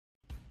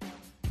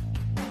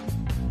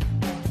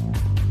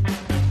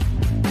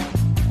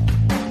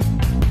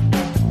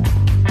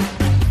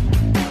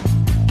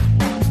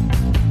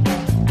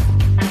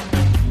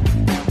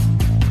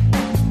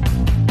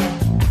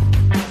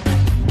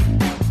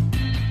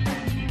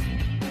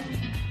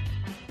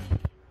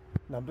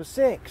Number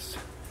 6.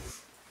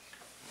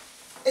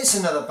 It's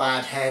another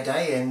bad hair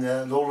day in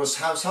the Laura's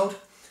household.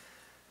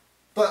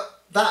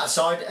 But that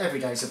aside,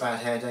 every day's a bad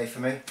hair day for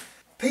me.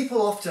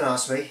 People often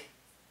ask me,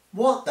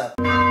 what the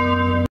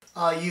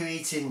are you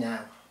eating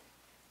now?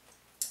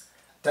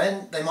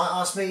 Then they might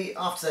ask me,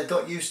 after they've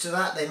got used to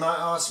that, they might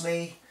ask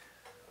me,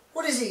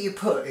 what is it you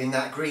put in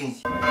that green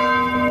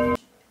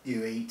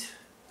you eat?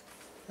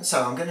 And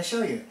so I'm going to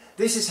show you.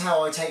 This is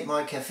how I take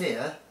my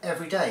kefir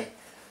every day.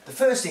 The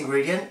first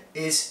ingredient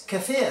is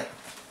kefir.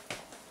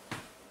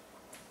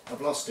 I've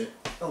lost it.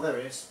 Oh, there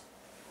it is.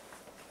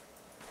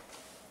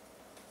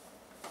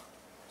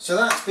 So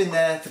that's been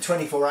there for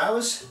 24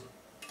 hours.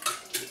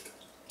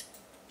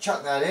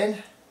 Chuck that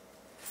in.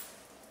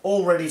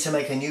 All ready to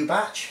make a new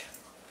batch.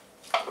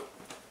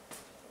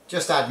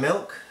 Just add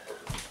milk.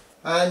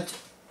 And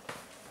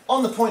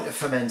on the point of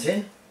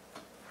fermenting,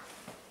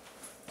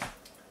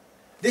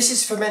 this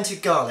is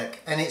fermented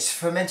garlic and it's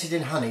fermented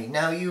in honey.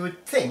 Now you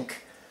would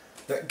think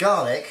that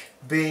garlic,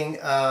 being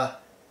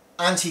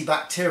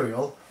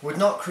antibacterial, would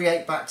not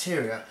create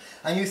bacteria,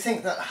 and you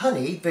think that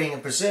honey, being a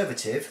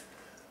preservative,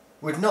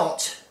 would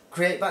not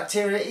create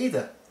bacteria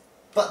either.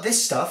 But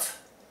this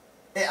stuff,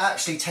 it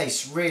actually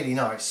tastes really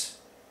nice.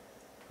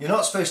 You're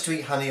not supposed to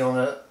eat honey on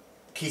a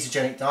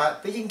ketogenic diet,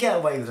 but you can get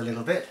away with a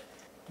little bit.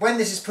 When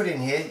this is put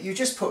in here, you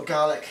just put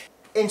garlic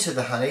into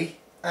the honey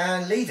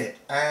and leave it,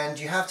 and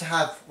you have to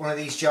have one of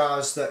these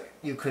jars that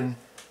you can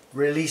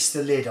release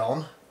the lid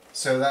on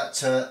so that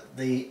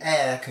the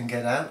air can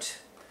get out,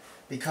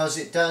 because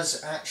it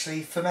does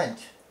actually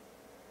ferment,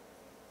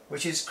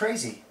 which is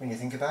crazy when you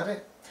think about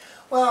it.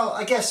 Well,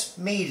 I guess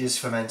mead is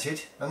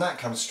fermented and that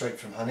comes straight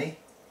from honey.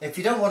 If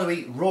you don't want to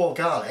eat raw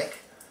garlic,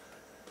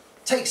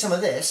 take some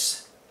of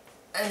this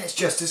and it's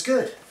just as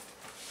good.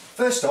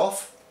 First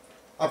off,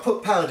 I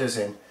put powders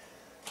in.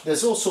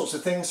 There's all sorts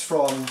of things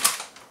from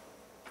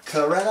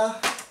chlorella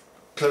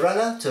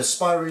to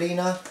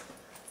spirulina.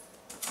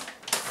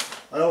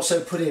 I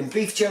also put in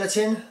beef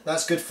gelatin,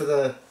 that's good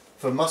for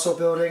muscle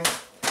building.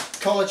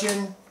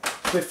 Collagen,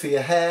 good for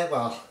your hair,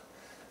 well,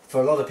 for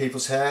a lot of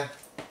people's hair.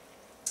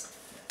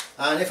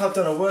 And if I've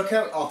done a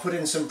workout, I'll put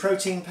in some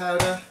protein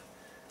powder.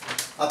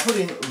 I put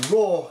in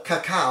raw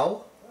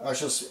cacao. I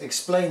shall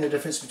explain the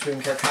difference between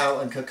cacao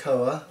and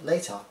cocoa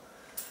later.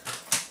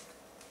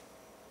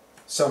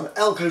 Some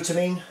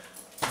L-glutamine,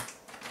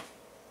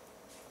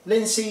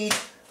 linseed,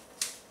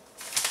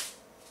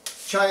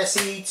 chia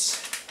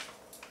seeds,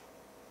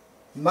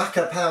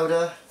 maca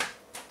powder,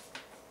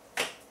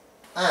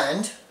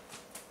 and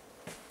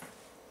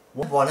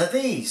one of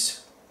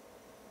these.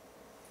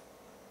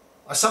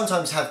 I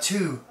sometimes have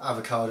 2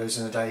 avocados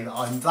in a day,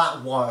 I'm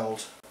that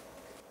wild.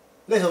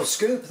 Little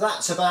scoop,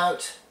 that's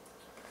about,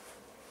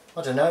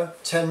 I don't know,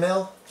 10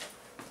 mil.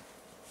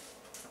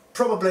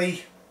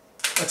 Probably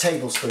a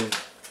tablespoon.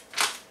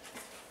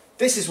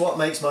 This is what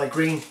makes my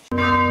green.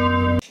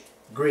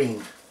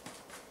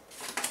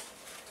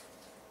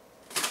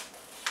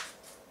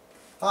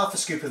 Half a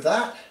scoop of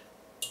that.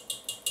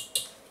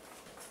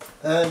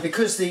 And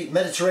because the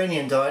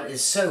Mediterranean diet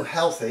is so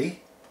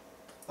healthy,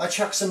 I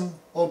chuck some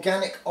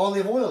organic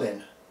olive oil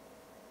in.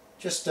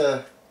 Just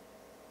a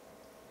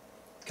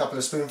couple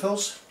of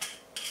spoonfuls.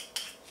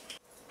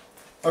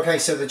 Okay,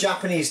 so the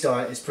Japanese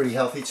diet is pretty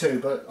healthy too,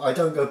 but I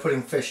don't go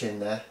putting fish in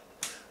there.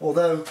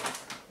 Although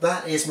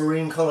that is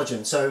marine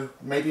collagen, so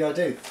maybe I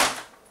do.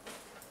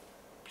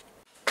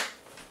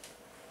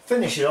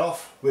 Finish it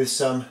off with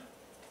some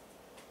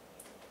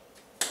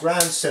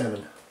ground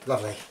cinnamon.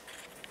 Lovely.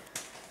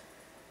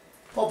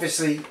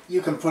 Obviously,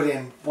 you can put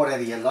in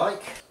whatever you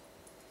like.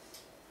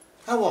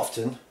 How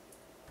often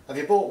have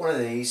you bought one of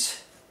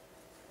these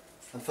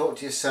and thought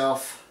to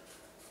yourself,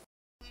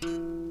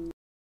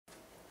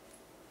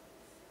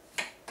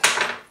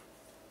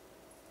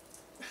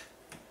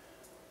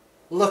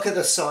 look at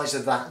the size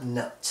of that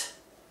nut.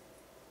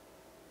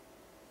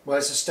 Well,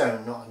 it's a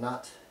stone, not a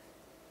nut.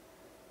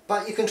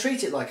 But you can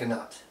treat it like a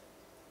nut,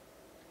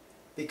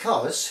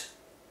 because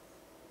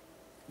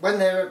when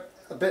they're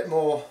a bit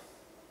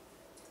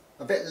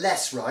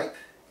less ripe,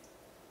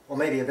 or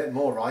maybe a bit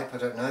more ripe, I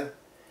don't know,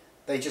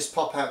 they just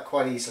pop out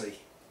quite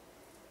easily.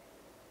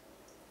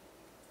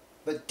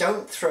 But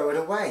don't throw it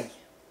away.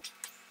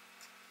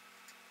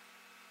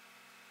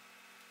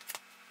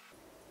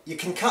 You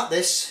can cut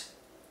this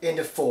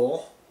into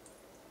 4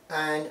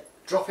 and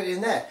drop it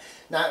in there.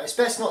 Now it's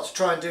best not to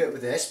try and do it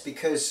with this,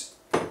 because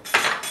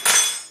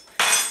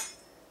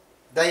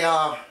they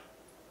are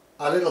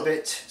a little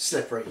bit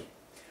slippery.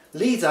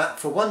 Leave that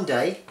for 1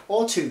 day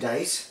or 2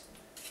 days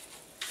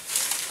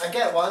and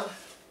get one.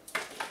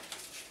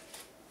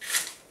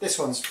 This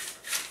one's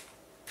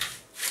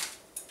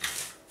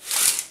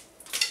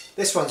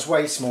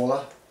way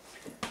smaller,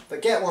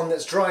 but get one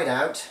that's dried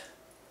out.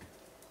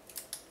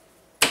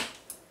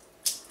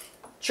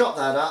 Chop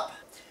that up.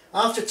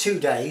 After 2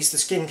 days the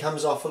skin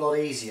comes off a lot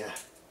easier.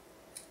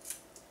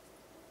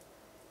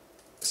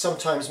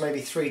 Sometimes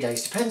maybe 3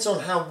 days, depends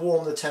on how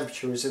warm the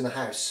temperature is in the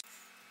house.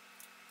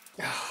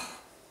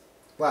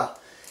 Well,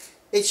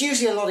 it's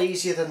usually a lot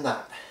easier than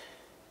that.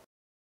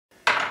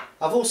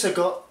 I've also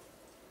got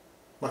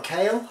my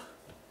kale, a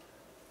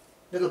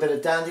little bit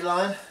of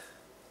dandelion.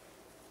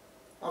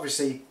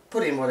 Obviously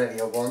put in whatever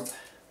you want,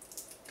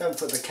 don't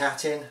put the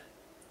cat in,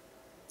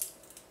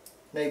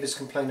 neighbours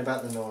complain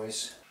about the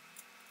noise.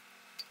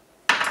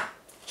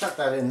 Chuck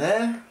that in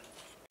there.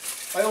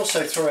 I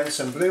also throw in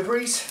some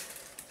blueberries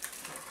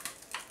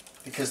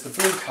because the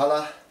blue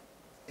colour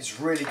is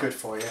really good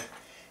for you.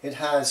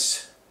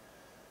 It's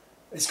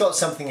got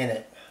something in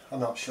it, I'm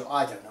not sure,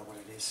 I don't know what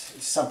it is,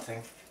 it's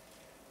something.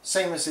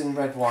 Same as in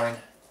red wine.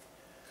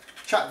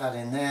 Chuck that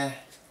in there.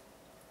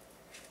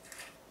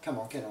 Come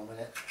on, get on with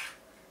it.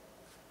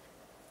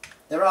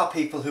 There are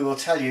people who will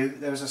tell you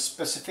there's a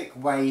specific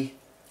way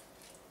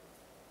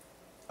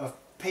of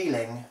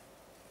peeling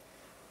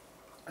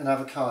an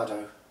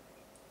avocado.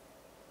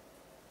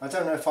 I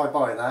don't know if I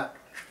buy that.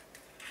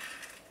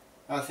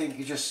 I think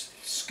you just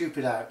scoop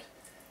it out.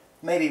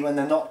 Maybe when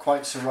they're not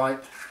quite so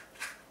ripe,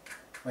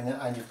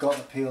 and you've got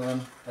to peel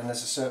them, then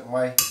there's a certain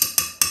way.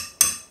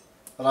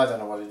 But I don't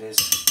know what it is,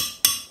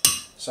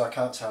 so I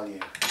can't tell you.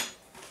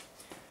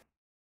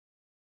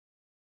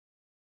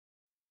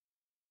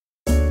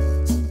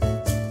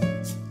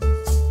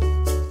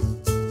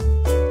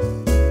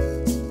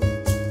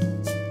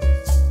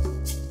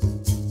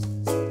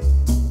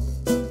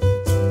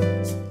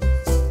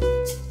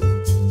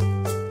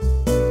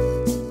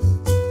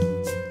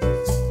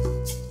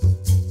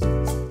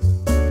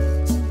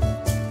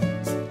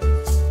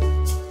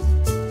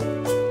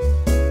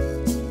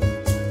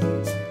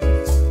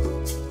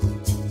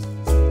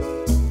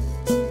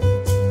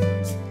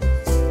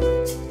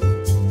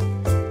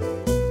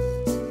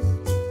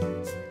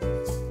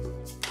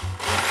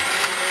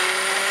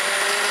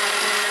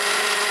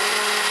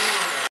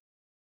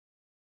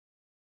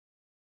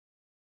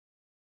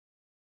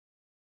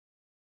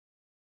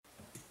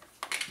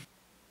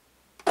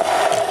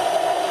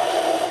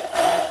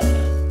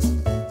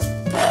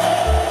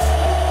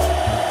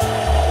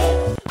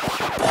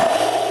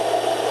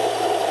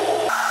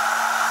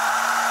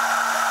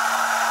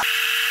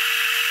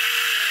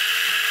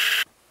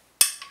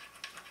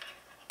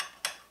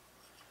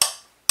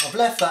 I've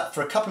left that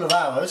for a couple of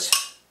hours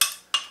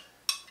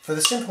for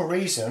the simple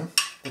reason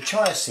the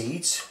chia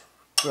seeds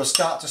will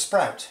start to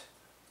sprout.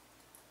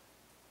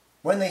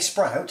 When they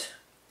sprout,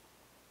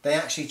 they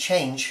actually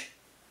change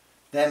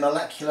their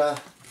molecular,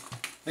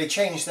 they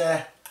change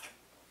their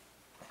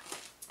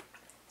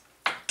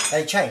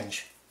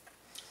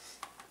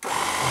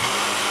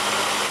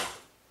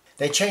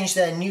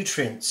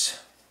nutrients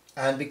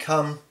and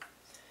become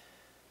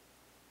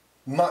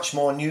much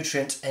more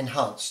nutrient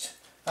enhanced.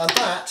 And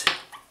that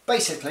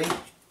basically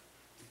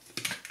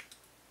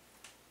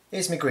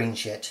is my green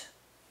shit.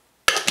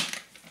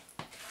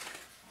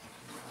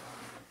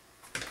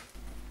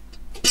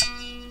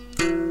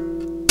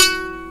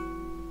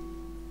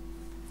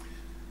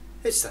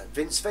 It's that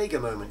Vince Vega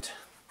moment.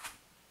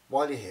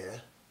 While you're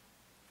here,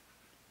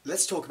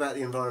 let's talk about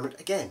the environment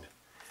again.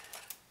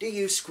 Do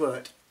you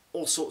squirt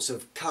all sorts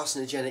of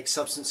carcinogenic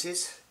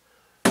substances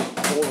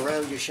all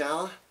around your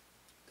shower?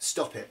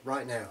 Stop it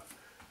right now.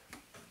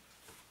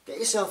 Get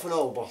yourself an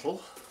oil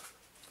bottle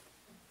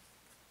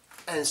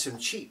and some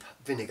cheap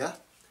vinegar,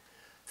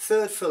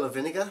 third full of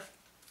vinegar,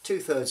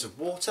 2/3 of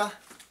water.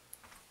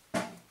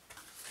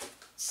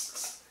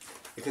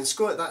 You can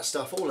squirt that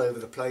stuff all over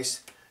the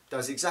place,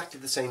 does exactly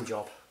the same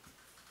job.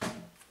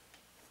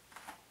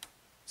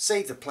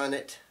 Save the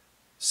planet,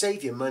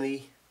 save your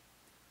money,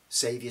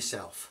 save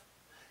yourself.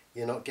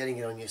 You're not getting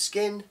it on your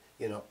skin,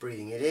 you're not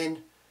breathing it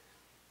in,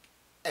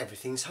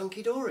 everything's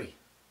hunky-dory.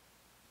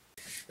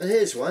 And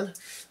here's one,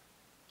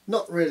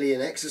 not really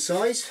an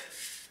exercise,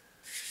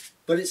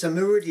 but it's a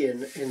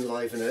meridian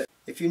enlivener.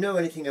 If you know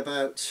anything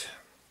about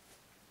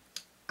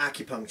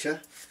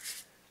acupuncture,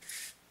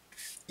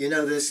 you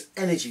know there's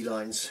energy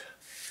lines.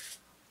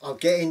 I'll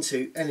get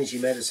into energy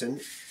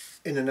medicine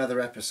in another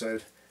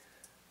episode,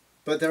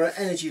 but there are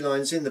energy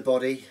lines in the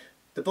body.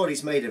 The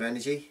body's made of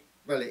energy.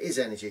 Well, it is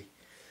energy.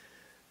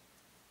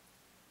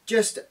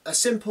 Just a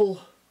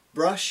simple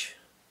brush.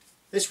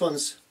 This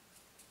one's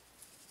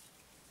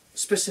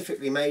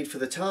specifically made for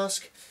the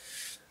task,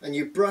 and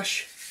you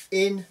brush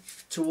in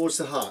towards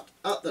the heart,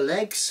 up the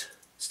legs,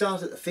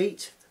 start at the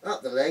feet,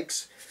 up the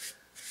legs,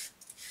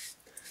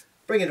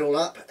 bring it all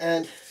up,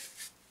 and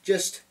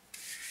just,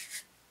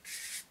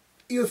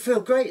 you'll feel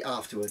great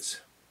afterwards.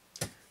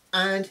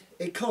 And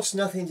it costs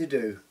nothing to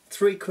do.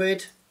 3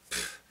 quid.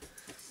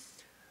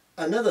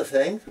 Another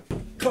thing,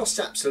 costs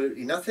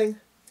absolutely nothing,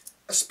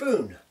 a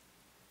spoon.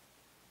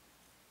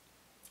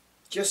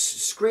 Just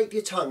scrape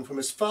your tongue from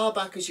as far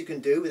back as you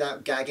can do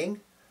without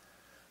gagging,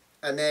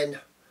 and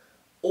then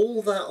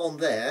all that on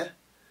there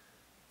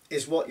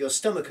is what your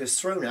stomach has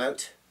thrown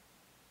out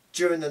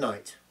during the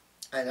night,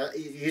 and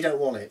you don't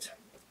want it.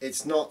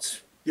 It's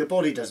not, your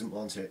body doesn't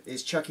want it,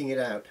 it's chucking it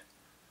out.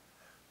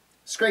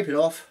 Scrape it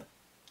off,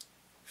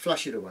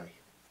 flush it away.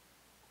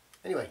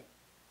 Anyway,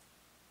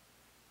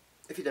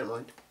 if you don't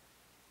mind.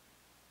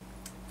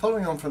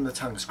 Following on from the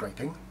tongue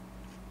scraping,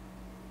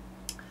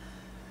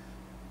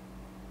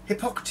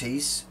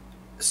 Hippocrates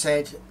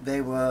said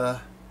there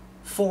were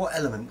 4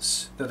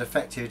 elements that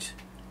affected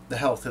the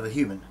health of a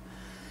human.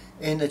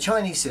 In the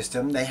Chinese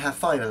system they have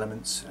 5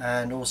 elements,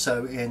 and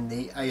also in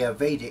the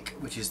Ayurvedic,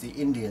 which is the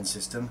Indian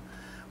system,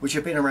 which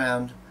have been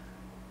around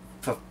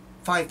for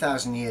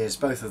 5,000 years,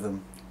 both of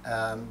them.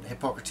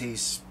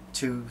 Hippocrates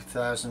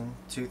 2,000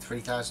 to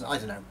 3,000, I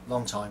don't know,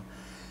 long time.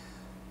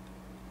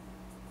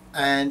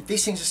 And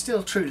these things are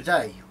still true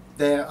today.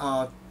 There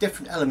are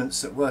different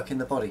elements that work in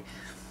the body.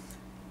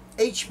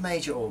 Each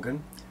major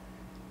organ,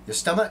 your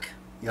stomach,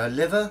 your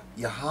liver,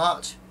 your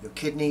heart, your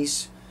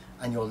kidneys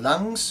and your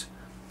lungs,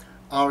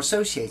 are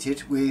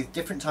associated with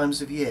different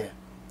times of year.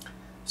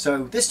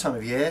 So this time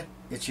of year,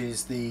 which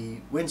is the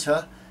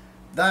winter,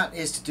 that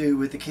is to do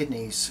with the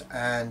kidneys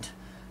and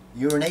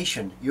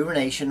urination.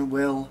 Urination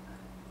will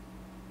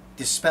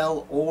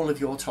dispel all of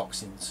your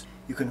toxins.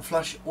 You can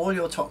flush all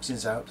your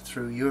toxins out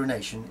through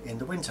urination in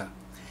the winter.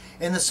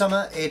 In the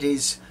summer it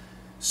is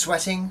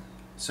sweating,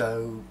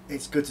 so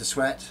it's good to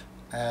sweat,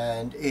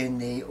 and in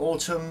the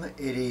autumn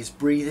it is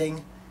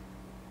breathing.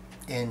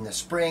 In the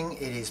spring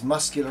it is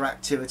muscular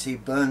activity,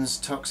 burns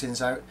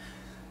toxins out.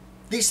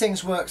 These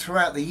things work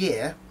throughout the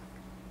year,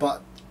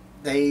 but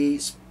they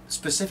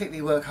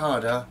specifically work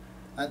harder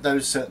at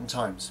those certain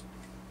times.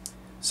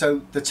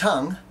 So the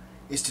tongue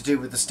is to do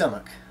with the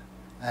stomach,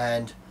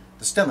 and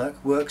the stomach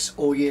works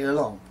all year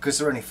long because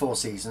there are only 4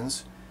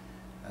 seasons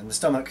and the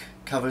stomach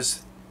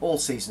covers all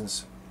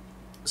seasons.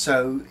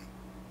 So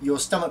your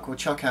stomach will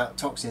chuck out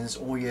toxins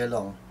all year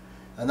long,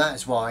 and that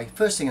is why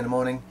first thing in the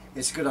morning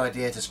it's a good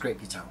idea to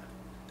scrape your tongue.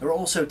 There are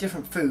also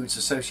different foods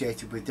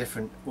associated with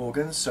different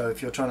organs. So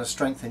if you're trying to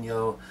strengthen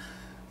your,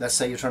 let's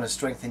say you're trying to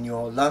strengthen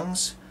your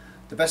lungs,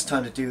 the best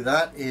time to do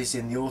that is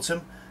in the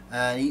autumn,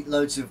 and eat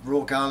loads of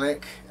raw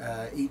garlic,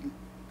 eat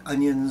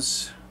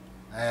onions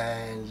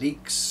and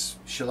leeks,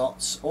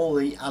 shallots, all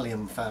the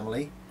allium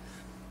family.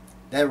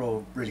 They're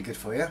all really good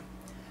for you.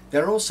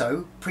 They're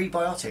also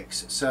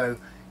prebiotics, so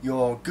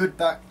your good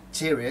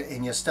bacteria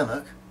in your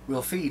stomach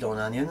will feed on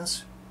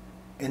onions.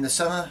 In the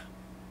summer,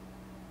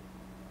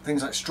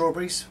 things like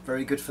strawberries,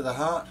 very good for the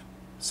heart.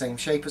 Same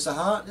shape as the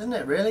heart, isn't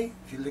it really,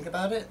 if you think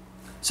about it?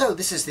 So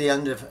this is the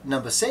end of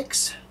number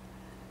 6.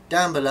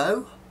 Down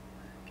below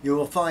you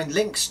will find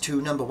links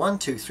to number 1,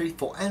 2, 3,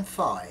 4 and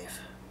 5.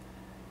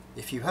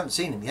 If you haven't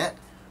seen them yet,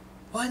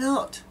 why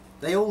not?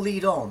 They all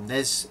lead on.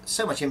 There's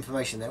so much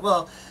information there.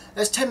 Well,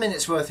 there's 10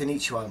 minutes worth in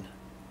each one.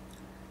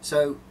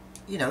 So,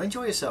 you know,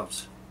 enjoy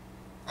yourselves.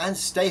 And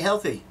stay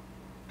healthy.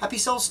 Happy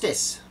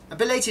solstice. A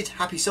belated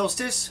happy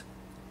solstice.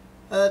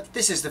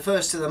 This is the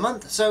first of the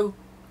month, so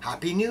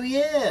Happy New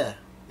Year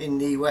in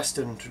the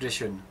Western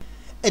tradition.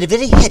 And a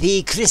very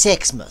happy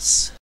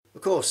Christmas.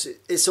 Of course,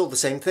 it's all the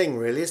same thing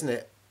really, isn't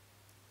it?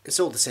 It's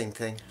all the same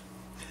thing.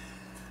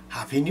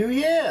 Happy New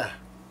Year!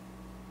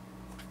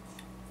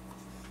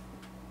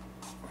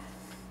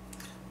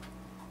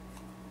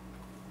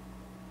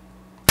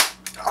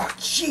 Oh,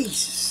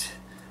 Jesus!